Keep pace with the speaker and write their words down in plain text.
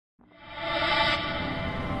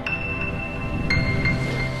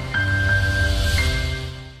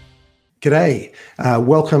G'day.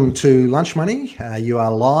 Welcome to Lunch Money. You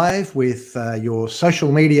are live with your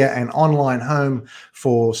social media and online home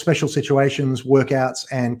for special situations, workouts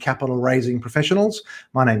and capital raising professionals.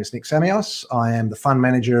 My name is Nick Samios. I am the fund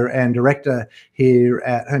manager and director here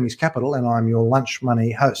at Hermes Capital, and I'm your Lunch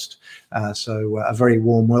Money host. So a very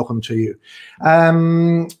warm welcome to you.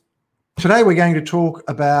 Today we're going to talk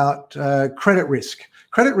about credit risk.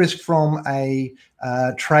 Credit risk from a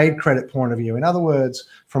trade credit point of view. In other words,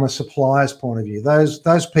 from a supplier's point of view.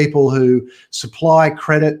 Those people who supply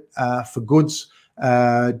credit for goods,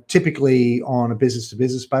 typically on a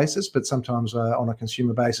business-to-business basis, but sometimes on a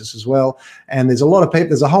consumer basis as well. And there's a lot of people,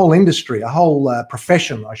 there's a whole industry, a whole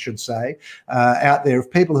profession, I should say, out there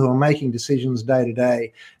of people who are making decisions day to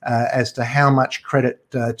day as to how much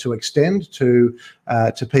credit to extend to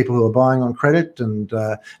people who are buying on credit and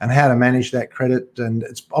how to manage that credit. And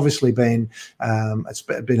it's obviously been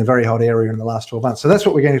a very hot area in the last 12 months. So that's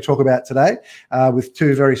what we're going to talk about today with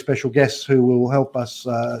two very special guests who will help us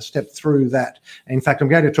step through that. In fact, I'm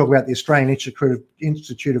going to talk about the Australian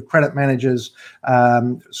Institute of Credit Managers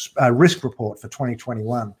risk report for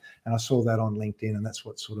 2021. And I saw that on LinkedIn, and that's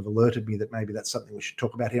what sort of alerted me that maybe that's something we should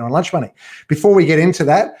talk about here on Lunch Money. Before we get into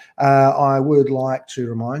that, I would like to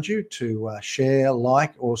remind you to share,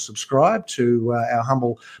 like, or subscribe to our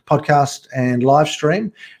humble podcast and live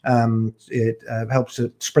stream. It helps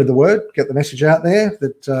to spread the word, get the message out there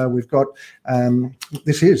that we've got.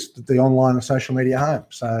 This is the online and social media home.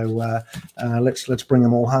 So let's bring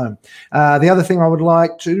them all home. The other thing I would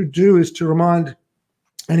like to do is to remind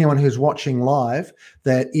anyone who's watching live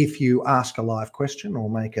that if you ask a live question or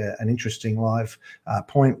make an interesting live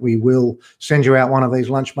point, we will send you out one of these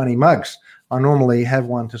Lunch Money mugs. I normally have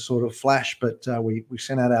one to sort of flash, but we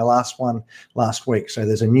sent out our last one last week. So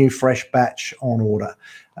there's a new fresh batch on order.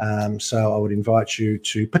 So I would invite you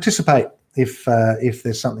to participate if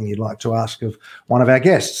there's something you'd like to ask of one of our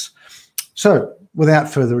guests. So without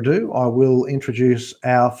further ado, I will introduce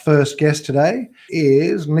our first guest today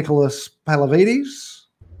is Nicholas Palavides.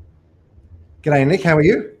 G'day, Nick. How are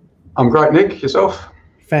you? I'm great, Nick. Yourself?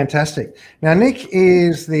 Fantastic. Now, Nick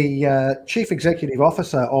is the Chief Executive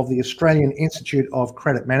Officer of the Australian Institute of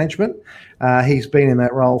Credit Management. He's been in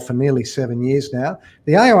that role for nearly 7 years now.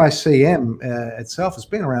 The AICM itself has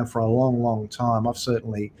been around for a long, long time. I've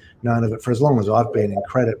certainly known of it for as long as I've been in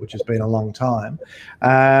credit, which has been a long time.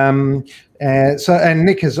 And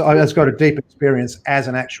Nick has got a deep experience as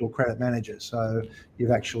an actual credit manager. So you've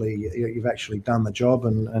actually done the job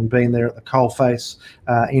and been there at the coalface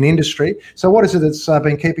in industry. So what is it that's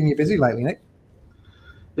been keeping you busy lately, Nick?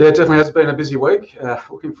 Yeah, it definitely has been a busy week.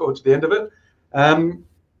 Looking forward to the end of it.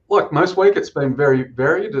 Like most week, it's been very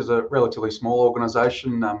varied as a relatively small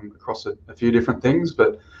organisation across a few different things,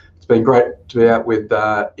 but it's been great to be out with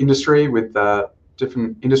industry, with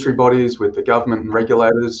different industry bodies, with the government and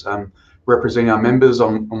regulators, representing our members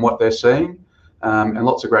on what they're seeing, and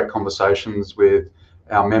lots of great conversations with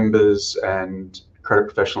our members and credit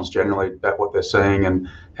professionals generally about what they're seeing and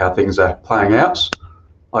how things are playing out.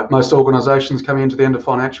 Like most organisations coming into the end of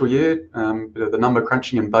financial year, the number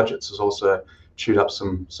crunching and budgets has also chewed up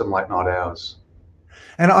some late night hours.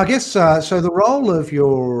 And I guess so. The role of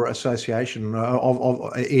your association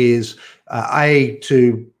is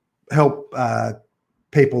to help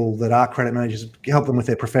people that are credit managers, help them with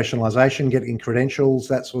their professionalisation, getting credentials,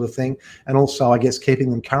 that sort of thing, and also, I guess, keeping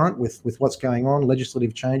them current with what's going on,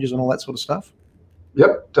 legislative changes, and all that sort of stuff.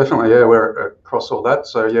 Yep, definitely. Yeah, we're across all that.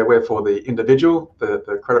 So yeah, we're for the individual,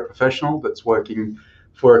 the credit professional that's working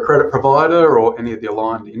for a credit provider or any of the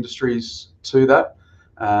aligned industries to that.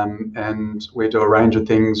 And we do a range of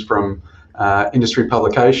things from industry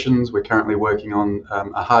publications. We're currently working on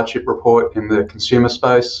a hardship report in the consumer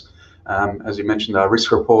space. As you mentioned, our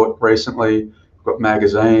risk report recently. We've got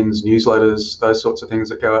magazines, newsletters, those sorts of things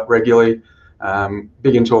that go out regularly.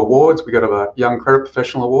 Big into awards. We got a Young Credit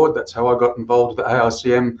Professional Award. That's how I got involved with the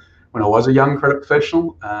AICM when I was a young credit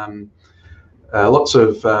professional. Lots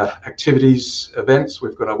of activities, events.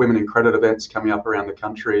 We've got our Women in Credit events coming up around the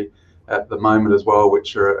country at the moment as well,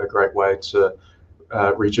 which are a great way to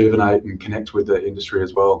rejuvenate and connect with the industry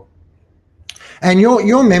as well. And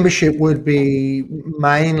your membership would be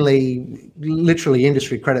mainly, literally,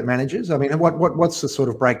 industry credit managers. I mean, what's the sort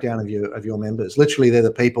of breakdown of your members? Literally, they're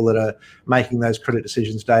the people that are making those credit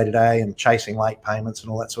decisions day to day and chasing late payments and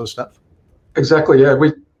all that sort of stuff. Exactly. Yeah,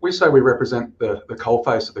 we say we represent the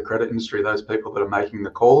coalface of the credit industry. Those people that are making the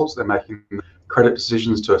calls, they're making credit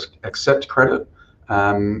decisions to accept credit.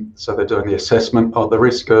 So they're doing the assessment of the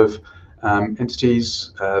risk of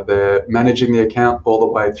entities. They're managing the account all the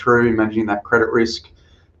way through, managing that credit risk,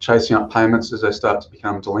 chasing up payments as they start to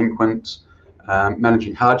become delinquent,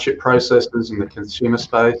 managing hardship processes in the consumer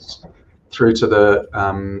space, through to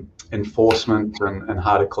the enforcement and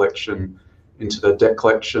harder collection into the debt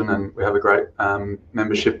collection. And we have a great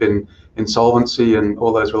membership in insolvency and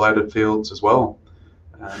all those related fields as well,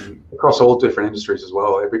 across all different industries as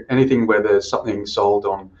well. Anything where there's something sold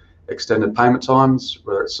on extended payment times,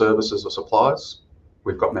 whether it's services or supplies,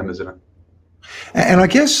 we've got members in it. And I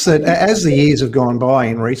guess that as the years have gone by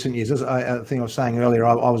in recent years, as I think I was saying earlier,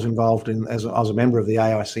 I was involved I was a member of the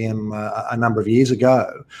AICM a number of years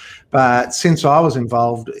ago. But since I was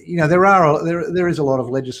involved, there is a lot of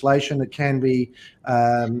legislation that can be,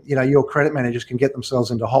 your credit managers can get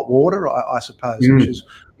themselves into hot water, I suppose, which is,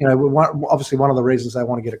 obviously one of the reasons they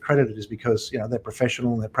want to get accredited is because, they're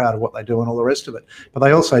professional and they're proud of what they do and all the rest of it. But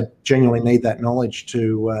they also genuinely need that knowledge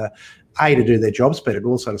to do their jobs better, but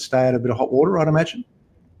also to stay out of a bit of hot water, I'd imagine.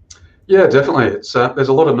 Yeah, definitely. It's there's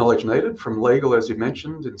a lot of knowledge needed from legal, as you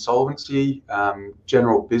mentioned, insolvency,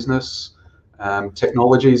 general business,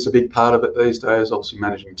 technology is a big part of it these days. Obviously,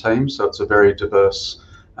 managing teams, so it's a very diverse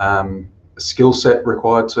skill set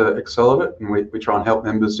required to excel at it, and we try and help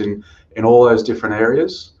members in all those different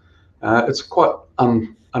areas. It's quite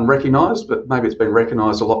unrecognised, but maybe it's been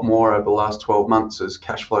recognised a lot more over the last 12 months as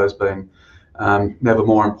cash flow has been never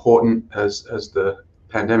more important as the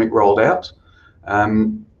pandemic rolled out.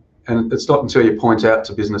 And it's not until you point out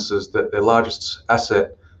to businesses that their largest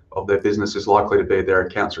asset of their business is likely to be their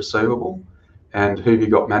accounts receivable, and who have you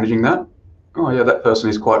got managing that? Oh yeah, that person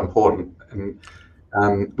is quite important.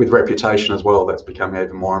 And with reputation as well, that's becoming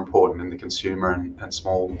even more important in the consumer and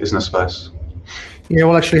small business space. Yeah,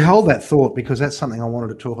 well, actually hold that thought, because that's something I wanted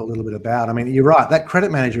to talk a little bit about. I mean, you're right. That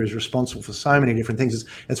credit manager is responsible for so many different things.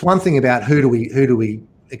 It's one thing about who do we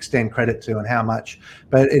extend credit to and how much,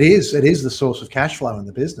 but it is the source of cash flow in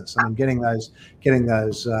the business. I mean, getting those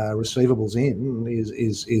receivables in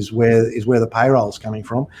is where the payroll is coming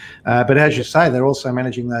from. But as you say, they're also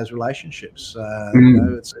managing those relationships.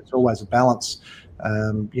 It's always a balance.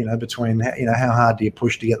 Between how hard do you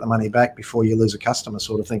push to get the money back before you lose a customer,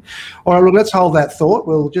 sort of thing. All right, look, let's hold that thought.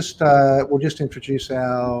 We'll just introduce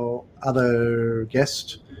our other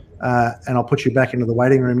guest, and I'll put you back into the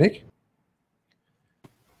waiting room, Nick.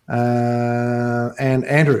 And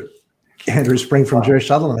Andrew Spring from Jurist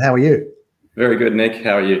Sutherland. How are you? Very good, Nick.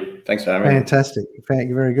 How are you? Thanks for having me. Fantastic. Thank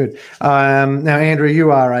you. Very good. Now, Andrew,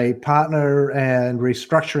 you are a partner and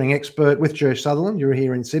restructuring expert with Jurist Sutherland. You're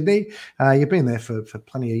here in Sydney. You've been there for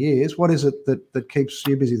plenty of years. What is it that keeps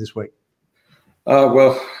you busy this week?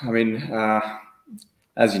 Well, I mean,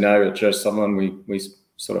 as you know, at Jurist Sutherland, we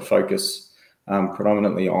sort of focus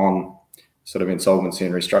predominantly on sort of insolvency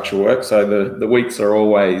and restructure work. So the weeks are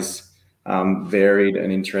always varied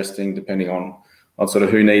and interesting depending on sort of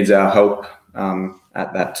who needs our help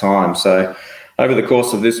at that time. So over the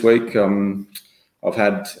course of this week, I've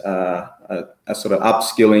had a sort of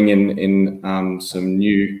upskilling in some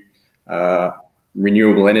new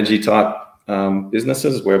renewable energy type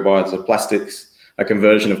businesses, whereby it's a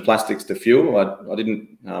conversion of plastics to fuel. I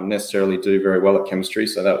didn't necessarily do very well at chemistry,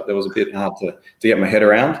 so that was a bit hard to get my head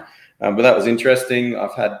around. But that was interesting.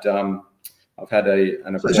 I've had an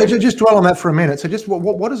So just dwell on that for a minute. So just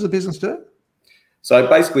what does the business do? So it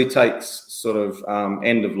basically takes sort of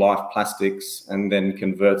end-of-life plastics and then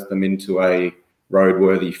converts them into a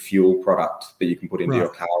roadworthy fuel product that you can put into your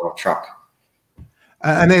car or truck.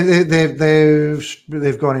 And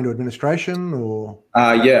they've gone into administration, or?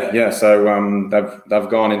 Yeah. So they've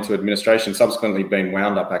gone into administration, subsequently been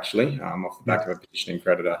wound up actually off the back of a petitioning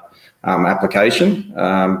creditor application.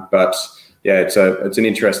 But yeah, it's an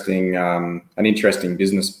interesting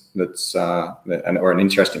business or an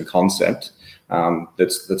interesting concept.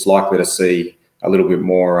 That's likely to see a little bit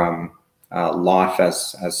more life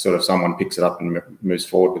as sort of someone picks it up and moves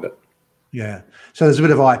forward with it. Yeah. So there's a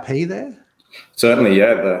bit of IP there? Certainly,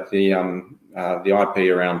 yeah. The IP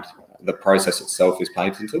around the process itself is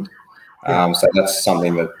patented. So that's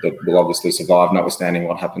something that will obviously survive, notwithstanding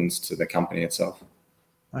what happens to the company itself.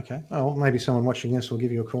 Okay. Oh, well, maybe someone watching this will give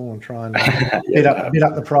you a call and try and bid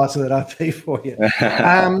up the price of that IP for you.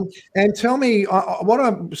 And tell me, what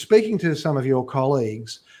I'm speaking to some of your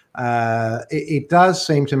colleagues, it does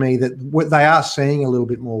seem to me that they are seeing a little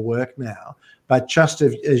bit more work now. But just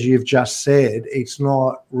as you've just said, it's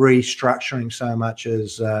not restructuring so much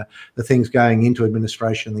as the things going into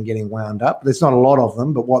administration and getting wound up. There's not a lot of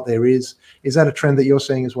them, but what there is that a trend that you're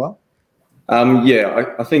seeing as well?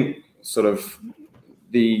 Yeah, I think sort of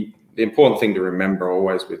the important thing to remember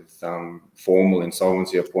always with formal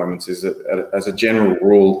insolvency appointments is that as a general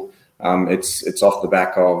rule, it's off the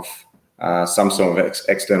back of some sort of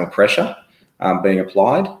external pressure being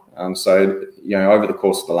applied. So, over the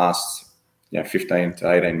course of the last 15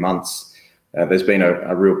 to 18 months, there's been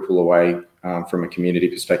a real pull away from a community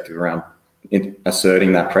perspective around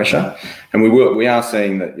asserting that pressure. And we are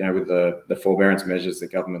seeing that, with the forbearance measures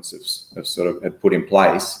that governments have put in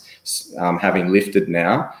place, having lifted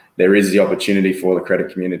now, there is the opportunity for the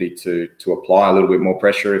credit community to apply a little bit more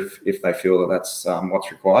pressure if they feel that that's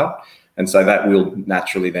what's required. And so that will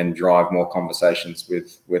naturally then drive more conversations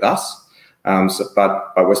with us.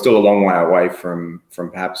 But we're still a long way away from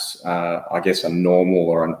perhaps, I guess, a normal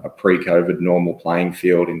or a pre-COVID normal playing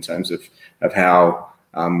field in terms of how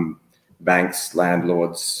banks,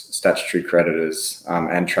 landlords, statutory creditors,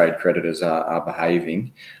 and trade creditors are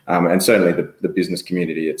behaving, and certainly the business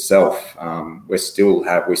community itself. We still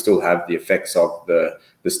have the effects of the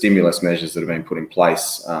stimulus measures that have been put in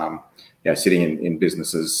place, sitting in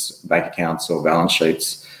businesses' bank accounts or balance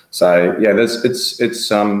sheets. So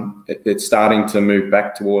it's starting to move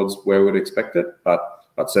back towards where we'd expect it, but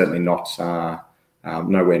certainly not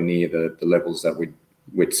nowhere near the levels that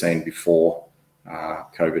we'd seen before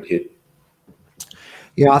COVID hit.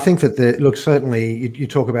 Yeah, I think that certainly you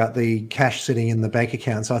talk about the cash sitting in the bank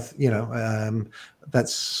accounts.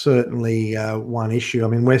 That's certainly one issue. I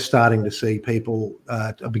mean, we're starting to see people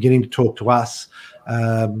are beginning to talk to us,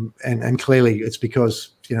 and clearly it's because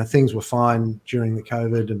things were fine during the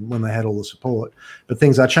COVID and when they had all the support, but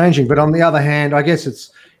things are changing. But on the other hand, I guess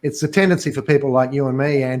it's a tendency for people like you and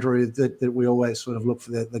me, Andrew, that we always sort of look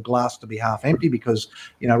for the glass to be half empty because,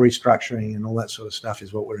 restructuring and all that sort of stuff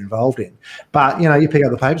is what we're involved in. But, you pick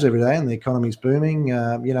up the papers every day and the economy's booming.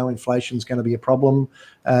 Inflation's going to be a problem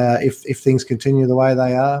if things continue the way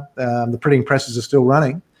they are. The printing presses are still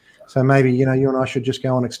running. So maybe, you and I should just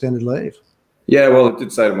go on extended leave. Yeah, well, I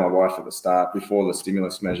did say to my wife at the start, before the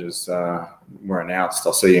stimulus measures were announced,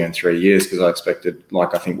 I'll see you in 3 years, because I expected,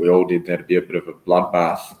 like I think we all did, there to be a bit of a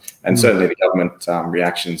bloodbath. And certainly the government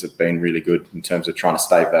reactions have been really good in terms of trying to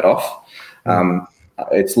stave that off.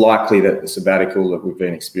 It's likely that the sabbatical that we've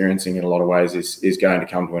been experiencing in a lot of ways is going to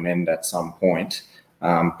come to an end at some point.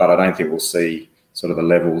 But I don't think we'll see sort of the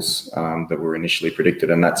levels that were initially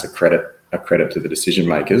predicted, and that's a credit to the decision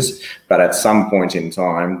makers. But at some point in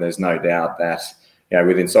time, there's no doubt that,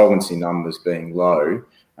 with insolvency numbers being low,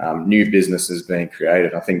 new businesses being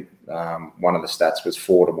created. I think one of the stats was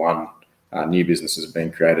 4 to 1 new businesses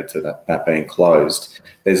being created to that being closed.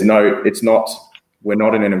 We're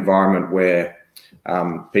not in an environment where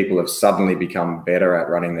people have suddenly become better at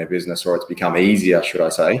running their business, or it's become easier, should I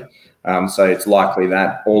say. So it's likely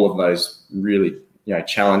that all of those really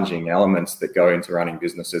challenging elements that go into running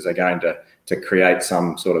businesses are going to create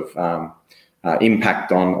some sort of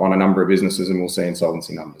impact on a number of businesses, and we'll see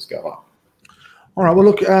insolvency numbers go up. All right. Well,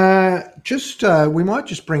 look, we might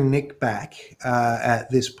just bring Nick back at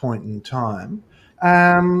this point in time.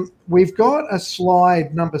 We've got a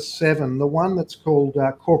slide number 7, the one that's called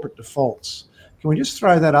corporate defaults. Can we just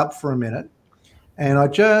throw that up for a minute? And I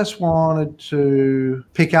just wanted to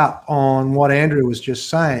pick up on what Andrew was just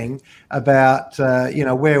saying about,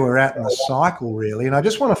 where we're at in the cycle, really. And I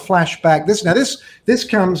just want to flash back this. Now, this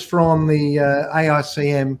comes from the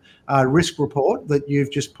AICM risk report that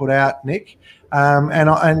you've just put out, Nick. And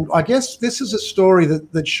I guess this is a story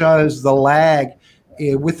that shows the lag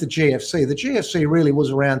with the GFC. The GFC really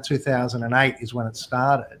was around 2008 is when it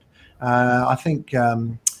started. I think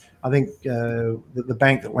the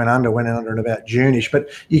bank that went under in about June-ish. But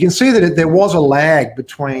you can see that there was a lag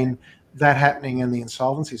between that happening and the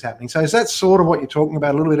insolvencies happening. So is that sort of what you're talking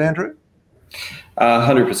about a little bit, Andrew?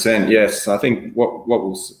 100%, yes. I think what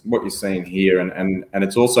you're seeing here, and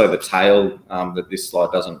it's also the tail that this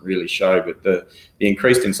slide doesn't really show, but the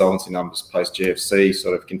increased insolvency numbers post GFC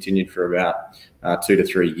sort of continued for about 2 to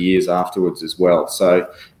 3 years afterwards as well. So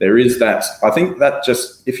there is that. I think that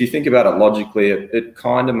just, if you think about it logically, it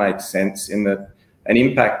kind of makes sense in that an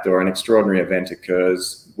impact or an extraordinary event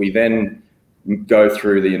occurs. We then go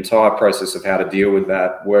through the entire process of how to deal with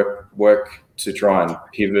that, work to try and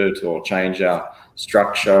pivot or change our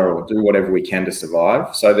structure or do whatever we can to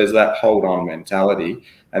survive. So there's that hold on mentality.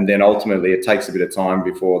 And then ultimately it takes a bit of time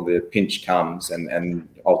before the pinch comes and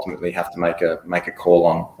ultimately have to make a call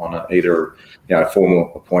on either a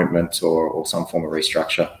formal appointment or some form of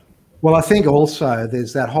restructure. Well, I think also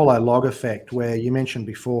there's that hollow log effect where you mentioned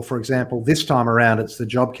before, for example, this time around it's the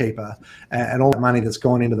JobKeeper and all the money that's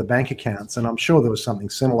gone into the bank accounts. And I'm sure there was something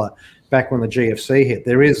similar back when the GFC hit.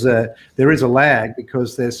 There is a lag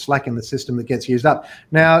because there's slack in the system that gets used up.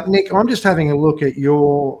 Now, Nick, I'm just having a look at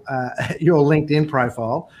your LinkedIn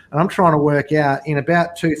profile, and I'm trying to work out in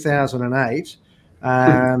about 2008,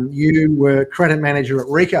 you were credit manager at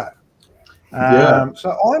Ricoh.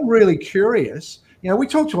 So I'm really curious. we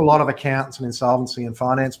talk to a lot of accountants and insolvency and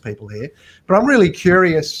finance people here, but I'm really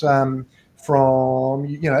curious from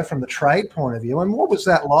the trade point of view. And what was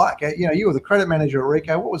that like? You were the credit manager at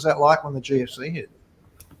Rico. What was that like when the GFC hit?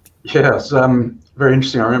 Yeah, it's very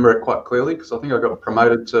interesting. I remember it quite clearly because I think I got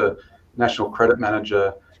promoted to National Credit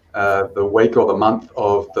Manager the week or the month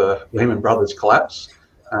of the Lehman Brothers collapse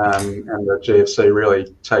and the GFC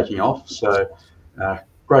really taking off. So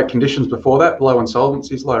great conditions before that, low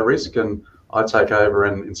insolvencies, low risk, and I take over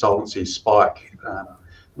and insolvency spike.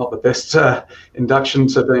 Not the best induction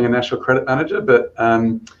to being a National Credit Manager, but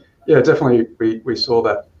definitely we saw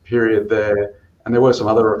that period there. And there were some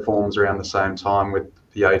other reforms around the same time with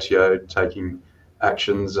the ATO taking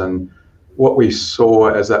actions. And what we saw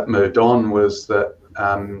as that moved on was that,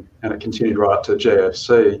 and it continued right up to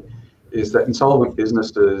GFC, is that insolvent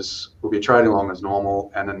businesses will be trading along as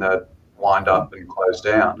normal and then they'd wind up and close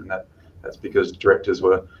down. And that's because directors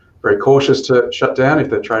were very cautious to shut down. If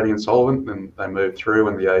they're trading insolvent, then they moved through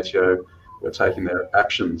and the ATO were taking their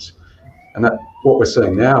actions. And that what we're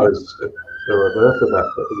seeing now is the reverse of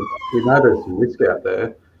that. We know there's some risk out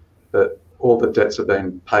there, that all the debts have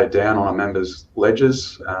been paid down on a member's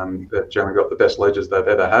ledgers. They've generally got the best ledgers they've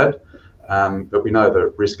ever had, but we know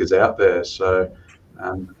the risk is out there. So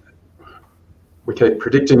we keep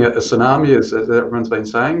predicting a tsunami, as everyone's been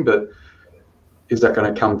saying, but is that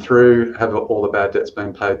going to come through? Have all the bad debts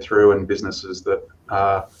been paid through, and businesses that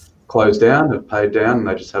are closed down have paid down and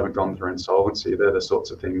they just haven't gone through insolvency? They're the sorts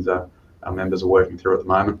of things that our members are working through at the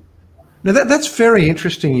moment. Now that's very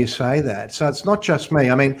interesting you say that. So it's not just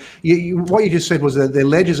me. I mean, what you just said was that their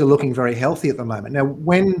ledgers are looking very healthy at the moment. Now,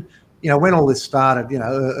 when all this started,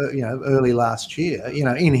 early last year,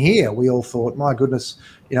 in here we all thought, my goodness,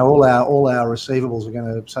 all our receivables are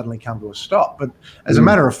going to suddenly come to a stop. But as a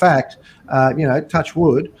matter of fact, touch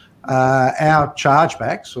wood, our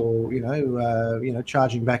chargebacks, or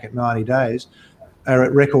charging back at 90 days, are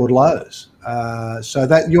at record lows. So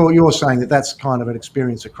that you're saying that's kind of an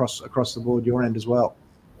experience across the board, your end as well.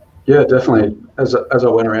 Yeah, definitely. As I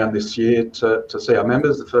went around this year to see our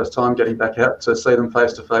members, the first time getting back out to see them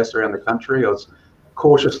face to face around the country, I was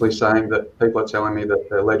cautiously saying that people are telling me that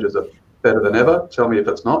their ledgers are better than ever. Tell me if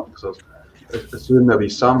it's not, because I assume there'll be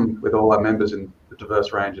some with all our members in the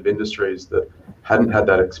diverse range of industries that hadn't had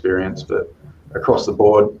that experience. But across the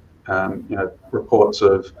board, reports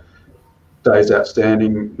of days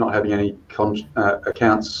outstanding, not having any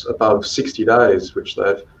accounts above 60 days, which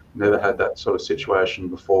they've never had that sort of situation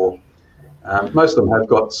before. Most of them have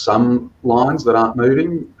got some lines that aren't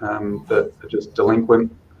moving, that are just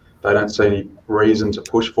delinquent. They don't see any reason to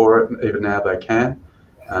push for it, and even now they can.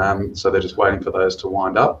 So they're just waiting for those to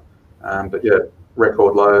wind up. But yeah,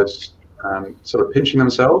 record lows, sort of pinching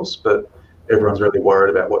themselves, but everyone's really worried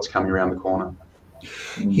about what's coming around the corner.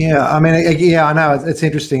 Yeah, I mean, I know it's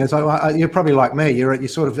interesting. It's like, you're probably like me. You're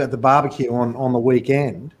sort of at the barbecue on the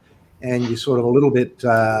weekend, and you're sort of a little bit.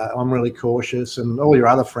 I'm really cautious, and all your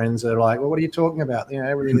other friends are like, "Well, what are you talking about?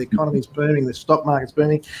 The economy's booming, the stock market's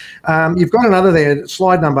booming." You've got another there,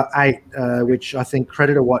 slide number 8, which I think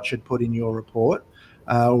Creditor Watch had put in your report.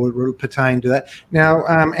 Would pertain to that. Now,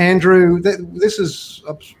 Andrew, this is,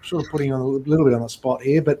 I'm sort of putting you on a little bit on the spot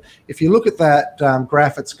here, but if you look at that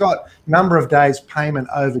graph, it's got number of days payment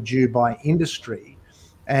overdue by industry.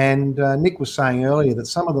 And Nick was saying earlier that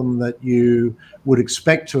some of them that you would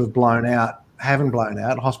expect to have blown out haven't blown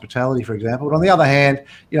out, hospitality, for example. But on the other hand,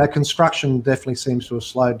 construction definitely seems to have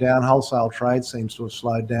slowed down. Wholesale trade seems to have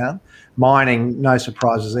slowed down. Mining, no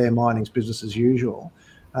surprises there. Mining's business as usual.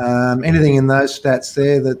 Anything in those stats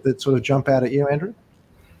there that sort of jump out at you, Andrew?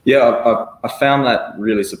 Yeah, I found that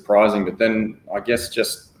really surprising, but then I guess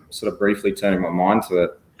just sort of briefly turning my mind to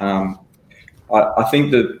it, I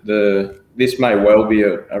think that this may well be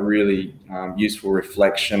a really useful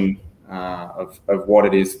reflection of what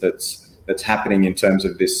it is that's happening in terms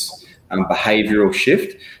of this behavioural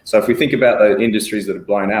shift. So if we think about the industries that have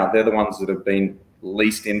blown out, they're the ones that have been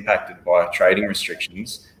least impacted by trading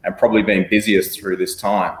restrictions and probably been busiest through this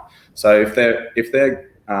time. So if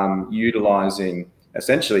they're utilising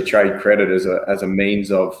essentially trade credit as a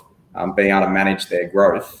means of being able to manage their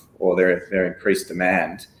growth or their increased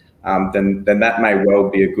demand, then that may well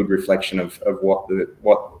be a good reflection of what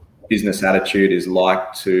business attitude is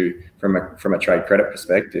like from a trade credit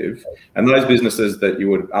perspective. And those businesses that you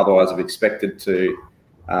would otherwise have expected to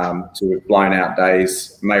have blown out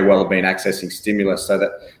days may well have been accessing stimulus.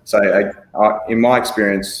 In my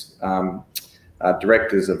experience,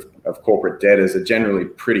 directors of corporate debtors are generally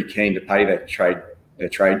pretty keen to pay their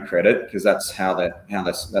trade credit because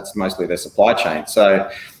that's mostly their supply chain. So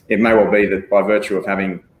it may well be that by virtue of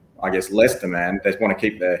having, I guess, less demand, they want to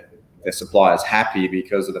keep their their suppliers happy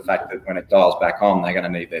because of the fact that when it dials back on, they're going to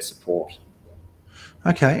need their support.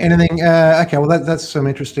 Okay. Anything? Okay. Well, that's some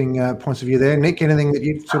interesting points of view there. Nick, anything that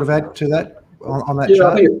you'd sort of add to that on that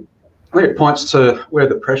chart? I think it points to where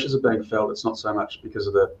the pressures are being felt. It's not so much because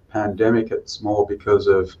of the pandemic; it's more because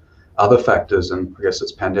of other factors, and I guess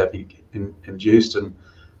it's pandemic induced. And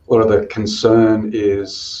a lot of the concern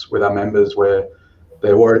is with our members where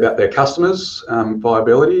they're worried about their customers'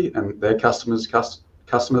 viability and their customers'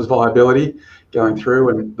 viability going through,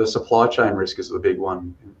 and the supply chain risk is the big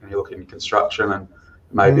one. And you look in construction, and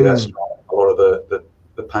maybe that's a lot of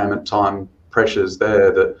the payment time pressures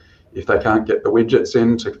there, that if they can't get the widgets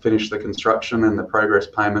in to finish the construction, and the progress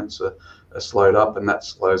payments are slowed up, and that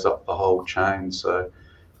slows up the whole chain. So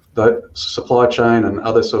the supply chain and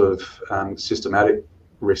other sort of systematic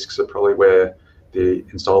risks are probably where the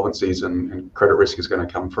insolvencies and credit risk is going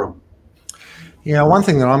to come from. Yeah, one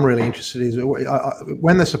thing that I'm really interested in is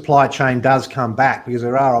when the supply chain does come back, because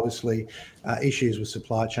there are obviously issues with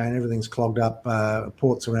supply chain. Everything's clogged up,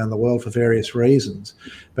 ports around the world for various reasons.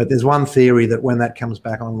 But there's one theory that when that comes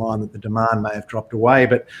back online, that the demand may have dropped away.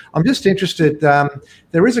 But I'm just interested.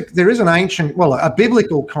 There is an ancient, a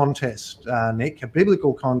biblical contest, Nick, a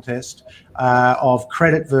biblical contest of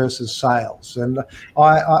credit versus sales. And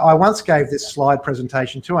I once gave this slide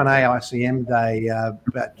presentation to an AICM day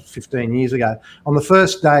about 15 years ago. On the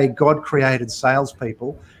first day, God created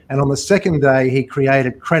salespeople, and on the second day, He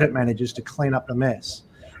created credit managers to clean up the mess.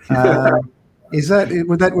 Would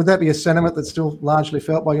that be a sentiment that's still largely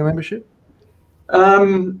felt by your membership?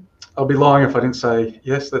 I'll be lying if I didn't say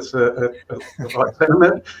yes. That's a right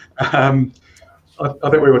sentiment. I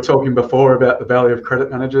think we were talking before about the value of credit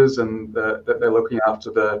managers, and that they're looking after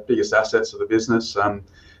the biggest assets of the business.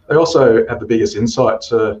 They also have the biggest insight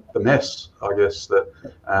to the mess, I guess, that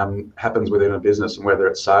happens within a business, and whether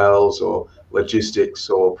it's sales or logistics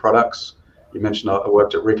or products. You mentioned I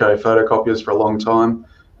worked at Ricoh photocopiers for a long time.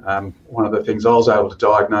 One of the things I was able to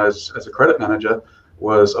diagnose as a credit manager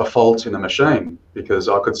was a fault in a machine, because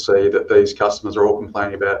I could see that these customers are all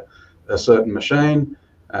complaining about a certain machine,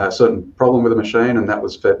 a certain problem with the machine, and that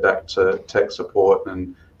was fed back to tech support,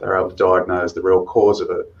 and they were able to diagnose the real cause of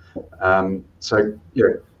it.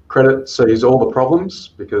 Credit sees all the problems,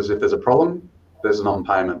 because if there's a problem, there's a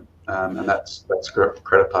non-payment, and that's credit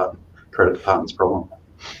department's problem.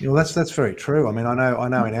 Well, that's very true. I mean, I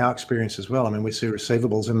know in our experience as well. I mean, we see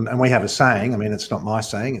receivables, and we have a saying. I mean, it's not my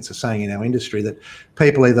saying; it's a saying in our industry that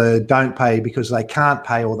people either don't pay because they can't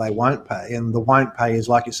pay, or they won't pay. And the won't pay is,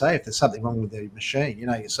 like you say, if there's something wrong with the machine. You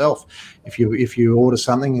know yourself, if you order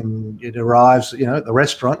something and it arrives, at the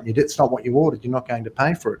restaurant, it's not what you ordered, you're not going to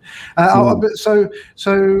pay for it. So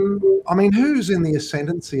I mean, who's in the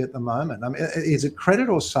ascendancy at the moment? I mean, is it credit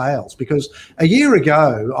or sales? Because a year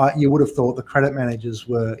ago, you would have thought the credit managers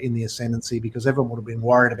were in the ascendancy, because everyone would have been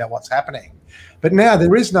worried about what's happening. But now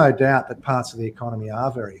there is no doubt that parts of the economy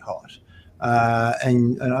are very hot.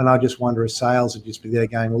 And I just wonder if sales would just be there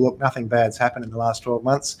going, well, look, nothing bad's happened in the last 12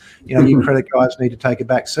 months. You credit guys need to take a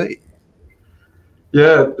back seat.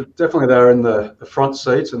 Yeah, definitely they're in the front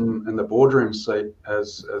seat and the boardroom seat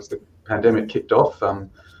as the pandemic kicked off.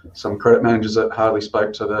 Some credit managers that hardly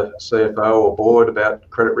spoke to the CFO or board about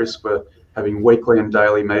credit risk were having weekly and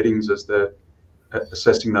daily meetings as they're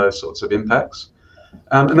assessing those sorts of impacts.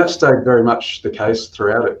 And that stayed very much the case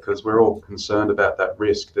throughout it, because we're all concerned about that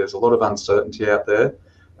risk. There's a lot of uncertainty out there,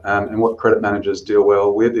 and what credit managers deal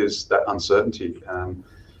well with is that uncertainty.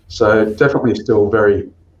 So definitely still very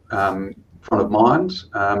front of mind.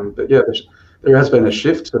 But yeah, there has been a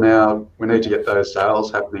shift, and now we need to get those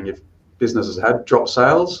sales happening. If businesses had dropped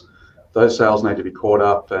sales, those sales need to be caught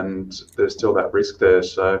up, and there's still that risk there.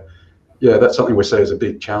 So yeah, that's something we see as a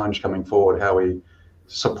big challenge coming forward, how we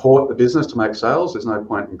support the business to make sales. There's no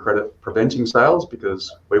point in credit preventing sales,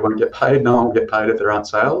 because we won't get paid. No one will get paid if there aren't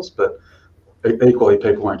sales, but equally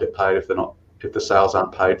people won't get paid if the sales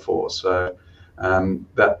aren't paid for. So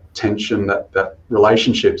that tension, that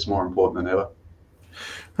relationship's more important than ever.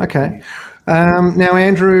 Okay. Now,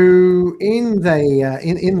 Andrew, in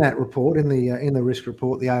that report, in the risk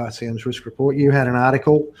report, the AICM's risk report, you had an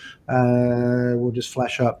article. We'll just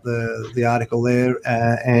flash up the article there,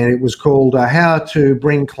 and it was called "How to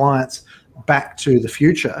Bring Clients Back to the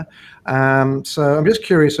Future." So I'm just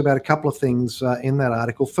curious about a couple of things in that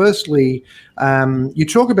article. Firstly, you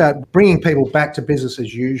talk about bringing people back to business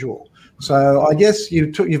as usual. So I guess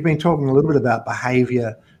you've been talking a little bit about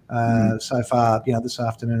behaviour so far, this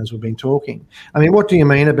afternoon as we've been talking. I mean, what do you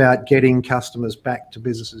mean about getting customers back to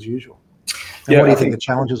business as usual? And what do you think the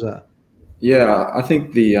challenges are? Yeah, I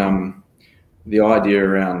think the idea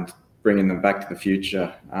around bringing them back to the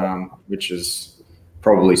future, which is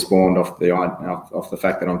probably spawned off the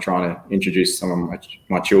fact that I'm trying to introduce some of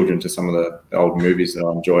my children to some of the old movies that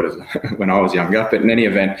I enjoyed when I was younger. But in any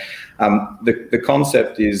event, the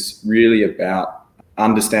concept is really about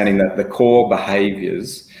understanding that the core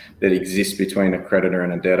behaviours that exist between a creditor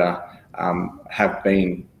and a debtor have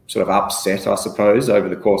been sort of upset, I suppose, over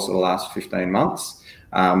the course of the last 15 months.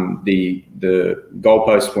 The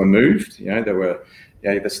goalposts were moved.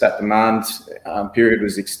 The stat demand period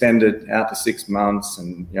was extended out to 6 months,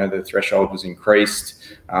 and the threshold was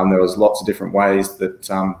increased. There was lots of different ways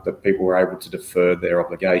that people were able to defer their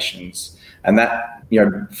obligations, and that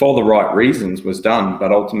for the right reasons was done,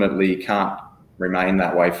 but ultimately can't remain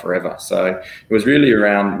that way forever. So it was really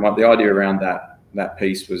around the idea around that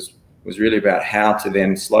piece was really about how to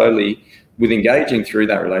then slowly, with engaging through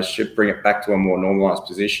that relationship, bring it back to a more normalised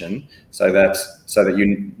position, so that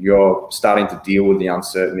you're starting to deal with the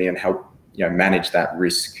uncertainty and help manage that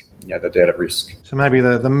risk, the debtor risk. So maybe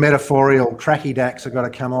the metaphorical cracky dacks have got to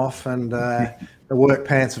come off, and the work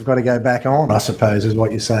pants have got to go back on, I suppose, is what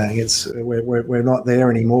you're saying. We're not there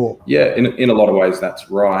anymore. Yeah, in a lot of ways that's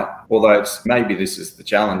right. Although maybe this is the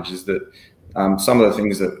challenge, is that some of the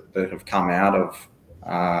things that have come out of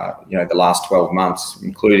the last 12 months,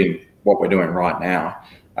 including what we're doing right now,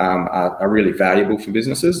 are really valuable for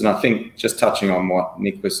businesses. And I think, just touching on what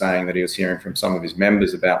Nick was saying, that he was hearing from some of his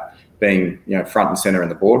members about being front and center in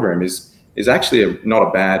the boardroom, is actually not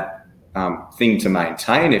a bad thing to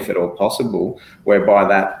maintain, if at all possible, whereby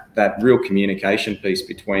that real communication piece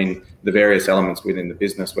between the various elements within the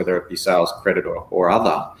business, whether it be sales, credit, or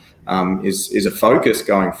other, is a focus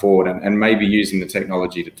going forward, and maybe using the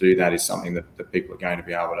technology to do that is something that people are going to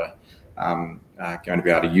be able to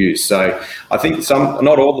use. So I think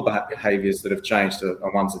not all the behaviours that have changed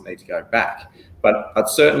are ones that need to go back, but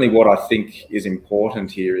certainly what I think is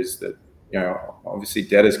important here is that obviously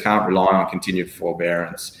debtors can't rely on continued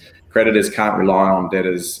forbearance. Creditors can't rely on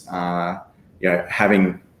debtors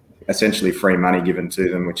having essentially free money given to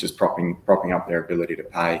them, which is propping up their ability to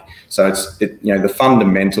pay. So the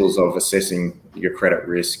fundamentals of assessing your credit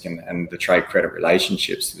risk and the trade credit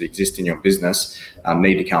relationships that exist in your business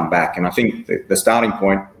need to come back. And I think the starting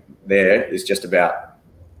point there is just about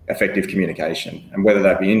effective communication, and whether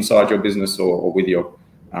that be inside your business or with your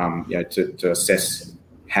to assess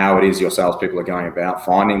how it is your salespeople are going about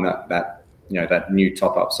finding that new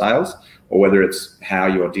top-up sales, or whether it's how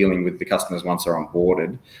you're dealing with the customers once they're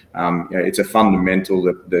onboarded. It's a fundamental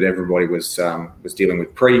that everybody was dealing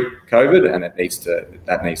with pre-COVID, and that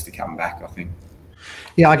needs to come back, I think.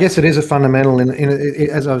 Yeah, I guess it is a fundamental.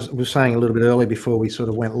 As I was saying a little bit earlier before we sort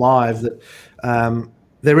of went live, that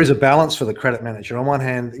there is a balance for the credit manager. On one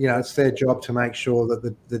hand, it's their job to make sure that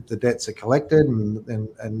the debts are collected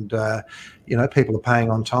and people are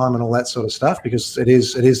paying on time and all that sort of stuff, because it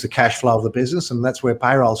is the cash flow of the business, and that's where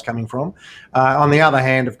payroll's coming from. On the other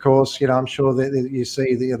hand, of course, I'm sure that you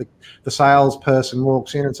see the salesperson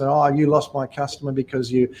walks in and says, "Oh, you lost my customer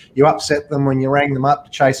because you upset them when you rang them up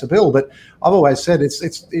to chase a bill." But I've always said it's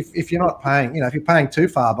if you're not paying, if you're paying too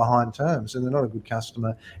far behind terms, then they're not a good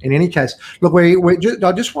customer in any case. Look,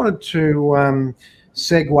 I just wanted to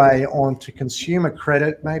segue onto consumer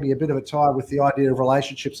credit, maybe a bit of a tie with the idea of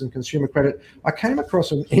relationships and consumer credit. I came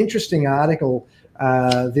across an interesting article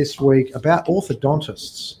this week about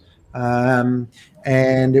orthodontists,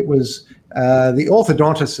 and it was the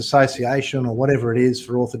Orthodontists Association, or whatever it is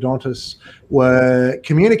for orthodontists, were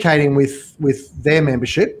communicating with their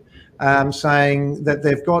membership, saying that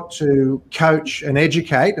they've got to coach and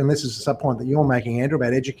educate, and this is the sub-point that you're making, Andrew,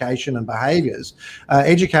 about education and behaviours,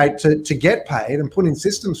 educate to get paid and put in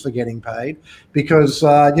systems for getting paid, because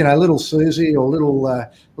little Susie or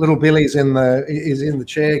little Billy's in the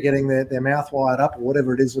chair getting their mouth wired up, or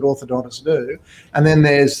whatever it is that orthodontists do, and then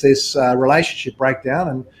there's this relationship breakdown,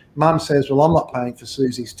 and Mum says, "Well, I'm not paying for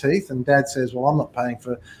Susie's teeth," and Dad says, "Well, I'm not paying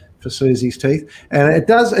for Susie's teeth," and it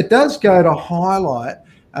does go to highlight.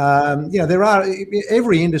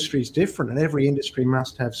 Every industry is different, and every industry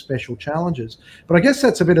must have special challenges. But I guess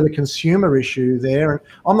that's a bit of a consumer issue there. And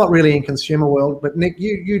I'm not really in consumer world, but Nick,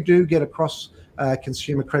 you do get across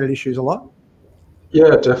consumer credit issues a lot.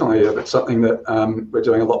 Yeah, definitely. It's something that we're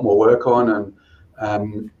doing a lot more work on,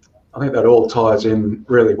 and I think that all ties in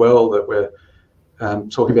really well. That we're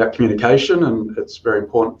talking about communication, and it's very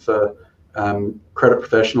important for credit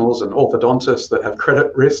professionals and orthodontists that have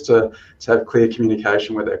credit risk to have clear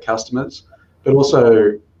communication with their customers, but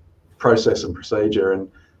also process and procedure. And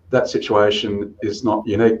that situation is not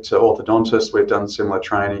unique to orthodontists. We've done similar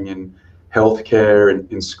training in healthcare,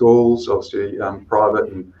 in schools, obviously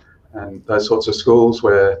private and those sorts of schools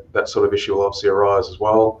where that sort of issue will obviously arise as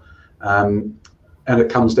well. and it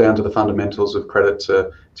comes down to the fundamentals of credit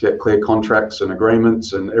to get clear contracts and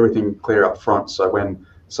agreements and everything clear up front. So when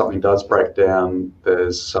something does break down,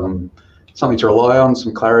 there's something to rely on,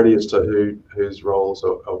 some clarity as to whose roles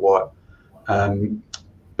are what.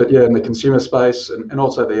 But yeah, in the consumer space and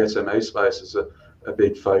also the SME space is a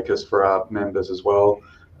big focus for our members as well.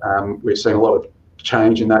 We've seen a lot of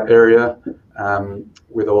change in that area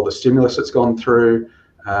with all the stimulus that's gone through.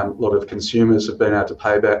 A lot of consumers have been able to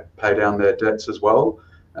pay down their debts as well,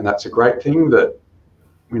 and that's a great thing. That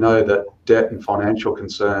we know that debt and financial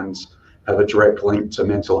concerns have a direct link to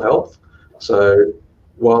mental health. So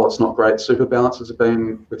while it's not great, super balances have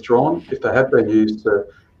been withdrawn. If they have been used to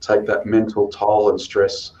take that mental toll and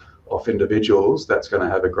stress off individuals, that's going to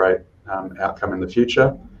have a great outcome in the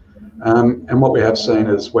future. And what we have seen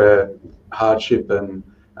is where hardship and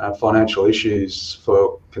financial issues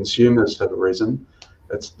for consumers have arisen,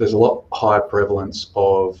 there's a lot higher prevalence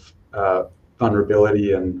of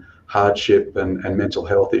vulnerability and hardship and mental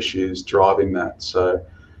health issues driving that. So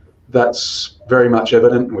that's very much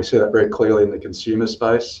evident, and we see that very clearly in the consumer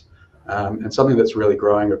space, and something that's really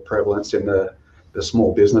growing of prevalence in the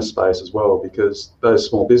small business space as well, because those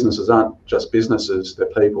small businesses aren't just businesses, they're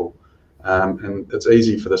people. And it's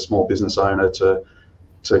easy for the small business owner to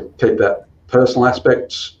keep that personal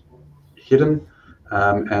aspect hidden,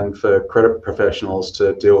 and for credit professionals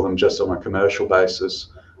to deal with them just on a commercial basis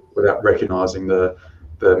without recognising the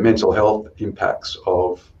mental health impacts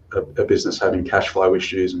of a business having cash flow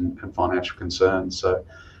issues and financial concerns. So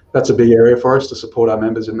that's a big area for us to support our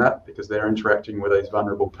members in that, because they're interacting with these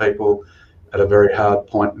vulnerable people at a very hard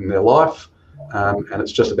point in their life, and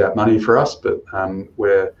it's just about money for us, but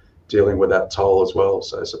we're dealing with that toll as well,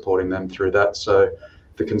 so supporting them through that. So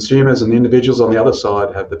the consumers and the individuals on the other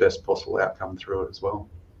side have the best possible outcome through it as well.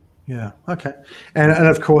 Yeah. Okay. And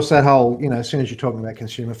of course that whole, as soon as you're talking about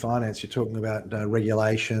consumer finance, you're talking about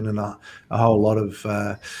regulation and a whole lot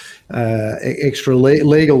of extra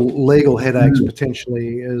legal headaches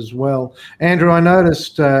potentially as well. Andrew, I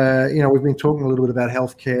noticed, we've been talking a little bit about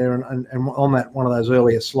healthcare, and on that one of those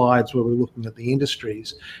earlier slides where we're looking at the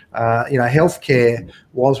industries, healthcare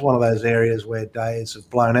was one of those areas where days have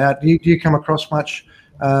blown out. Do you come across much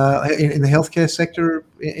in the healthcare sector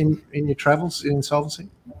in your travels in insolvency?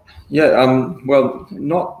 Yeah, well,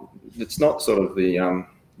 it's not sort of the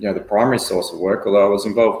the primary source of work, although I was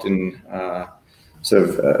involved in sort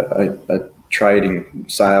of a trading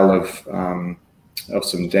sale of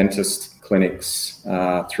some dentist clinics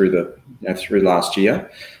through last year,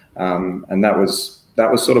 and that was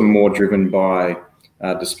sort of more driven by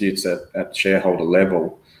disputes at shareholder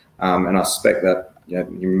level, and I suspect that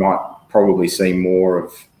you might probably see more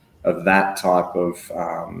of that type of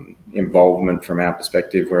involvement from our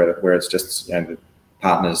perspective, where it's just the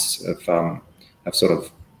partners have sort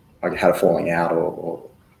of had a falling out or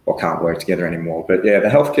can't work together anymore. But yeah, the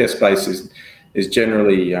healthcare space is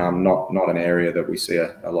generally not an area that we see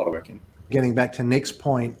a lot of work in. Getting back to Nick's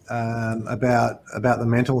point about the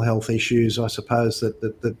mental health issues, I suppose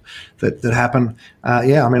that happen.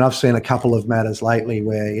 I've seen a couple of matters lately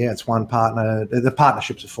where it's one partner, the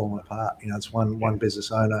partnerships are falling apart. It's one business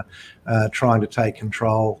owner trying to take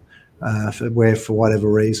control for whatever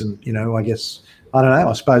reason. I guess I don't know.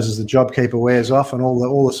 I suppose as the JobKeeper wears off and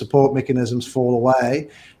all the support mechanisms fall away,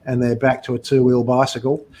 and they're back to a two-wheel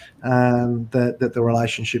bicycle, that the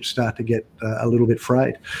relationships start to get a little bit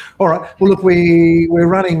frayed. All right. Well, look, we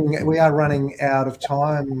are running out of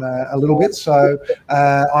time a little bit, so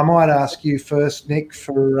I might ask you first, Nick,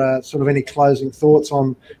 for sort of any closing thoughts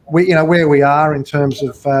on where we are in terms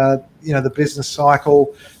of the business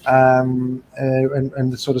cycle, and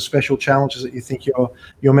the sort of special challenges that you think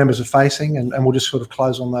your members are facing, and we'll just sort of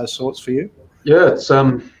close on those thoughts for you. Yeah, it's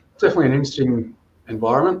definitely an interesting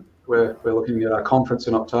environment. We're looking at our conference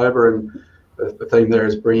in October, and the theme there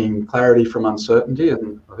is bringing clarity from uncertainty,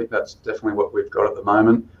 and I think that's definitely what we've got at the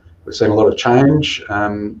moment. We've seen a lot of change,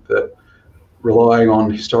 that relying on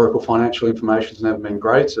historical financial information has never been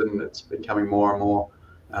great, and it's becoming more and more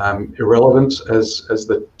irrelevant as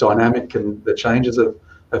the dynamic and the changes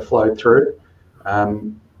have flowed through.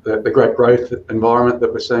 The great growth environment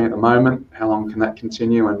that we're seeing at the moment, how long can that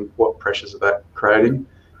continue, and what pressures are that creating?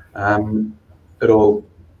 It all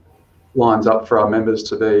lines up for our members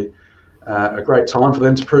to be a great time for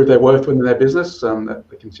them to prove their worth within their business, that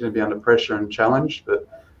they continue to be under pressure and challenged, but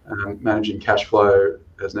managing cash flow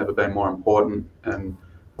has never been more important. And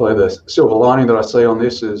probably the silver lining that I see on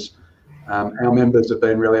this is our members have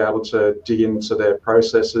been really able to dig into their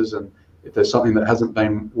processes, and if there's something that hasn't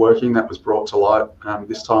been working, that was brought to light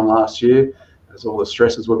this time last year as all the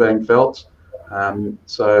stresses were being felt.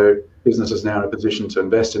 So business is now in a position to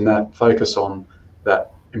invest in that, focus on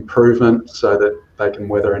that improvement so that they can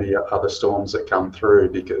weather any other storms that come through,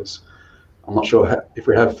 because I'm not sure if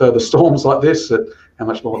we have further storms like this, that how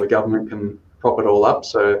much more the government can prop it all up.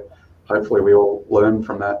 So hopefully we all learn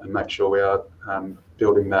from that and make sure we are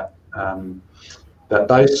building that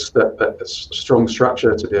base, that strong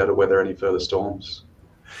structure to be able to weather any further storms.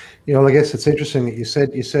 You know, I guess it's interesting that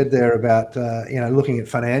you said there about looking at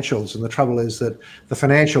financials, and the trouble is that the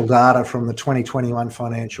financial data from the 2021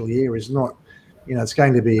 financial year is not, it's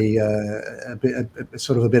going to be a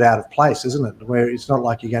bit out of place, isn't it? Where it's not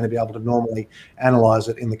like you're going to be able to normally analyse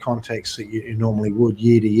it in the context that you normally would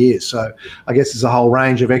year to year. So I guess there's a whole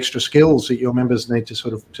range of extra skills that your members need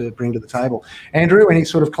to bring to the table. Andrew, any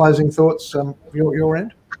sort of closing thoughts your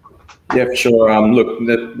end? Yeah, for sure. Look,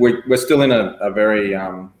 we're still in a very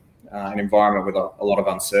an environment with a lot of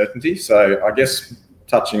uncertainty. So I guess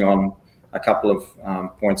touching on a couple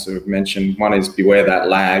of points that we've mentioned. One is beware that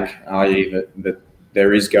lag, i.e. that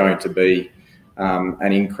there is going to be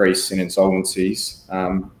an increase in insolvencies.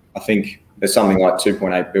 I think there's something like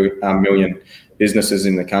 2.8 million businesses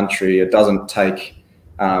in the country. It doesn't take,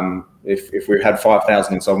 if we had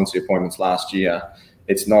 5,000 insolvency appointments last year,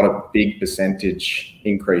 it's not a big percentage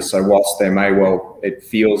increase. So whilst it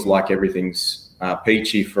feels like everything's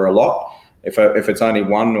peachy for a lot, if it's only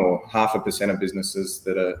 1 or 0.5% of businesses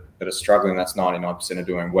that are struggling, that's 99% are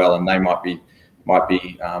doing well, and they might be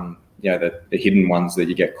the hidden ones that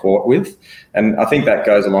you get caught with. And I think that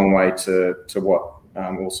goes a long way to what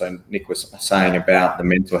also Nick was saying about the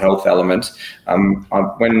mental health element. When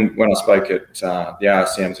I spoke at the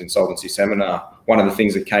RSCM's insolvency seminar, one of the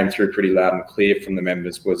things that came through pretty loud and clear from the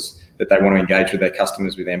members was that they want to engage with their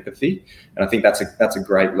customers with empathy, and I think that's a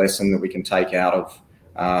great lesson that we can take out of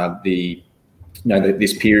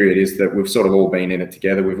this period, is that we've sort of all been in it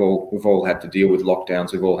together. We've all had to deal with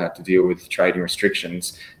lockdowns. We've all had to deal with trading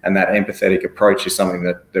restrictions, and that empathetic approach is something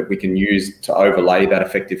that we can use to overlay that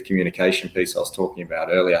effective communication piece I was talking about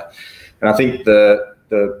earlier. And I think the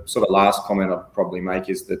sort of last comment I'd probably make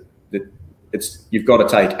is that you've got to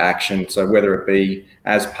take action. So whether it be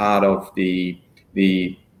as part of the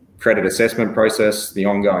credit assessment process, the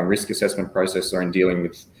ongoing risk assessment process, or in dealing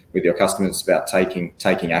with your customers, about taking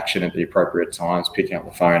action at the appropriate times, picking up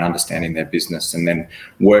the phone, understanding their business, and then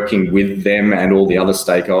working with them and all the other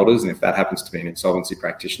stakeholders. And if that happens to be an insolvency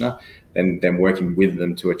practitioner, then working with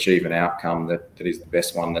them to achieve an outcome that is the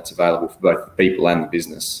best one that's available for both the people and the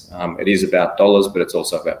business. It is about dollars, but it's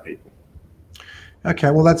also about people.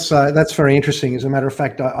 Okay, well, that's very interesting. As a matter of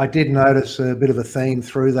fact, I did notice a bit of a theme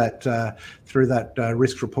through that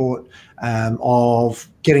risk report of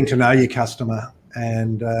getting to know your customer,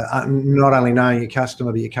 and not only knowing your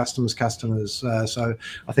customer, but your customer's customers. So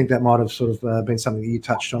I think that might have sort of been something that you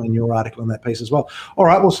touched on in your article in that piece as well. All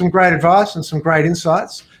right, well, some great advice and some great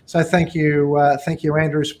insights. So thank you,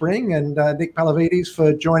 Andrew Spring and Nick Palavides,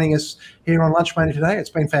 for joining us here on Lunch Money today. It's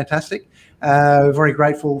been fantastic. Very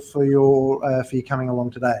grateful for you coming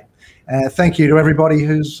along today. Thank you to everybody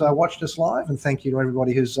who's watched us live, and thank you to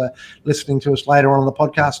everybody who's listening to us later on the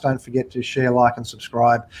podcast. Don't forget to share, like, and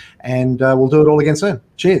subscribe, and we'll do it all again soon.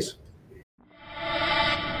 Cheers.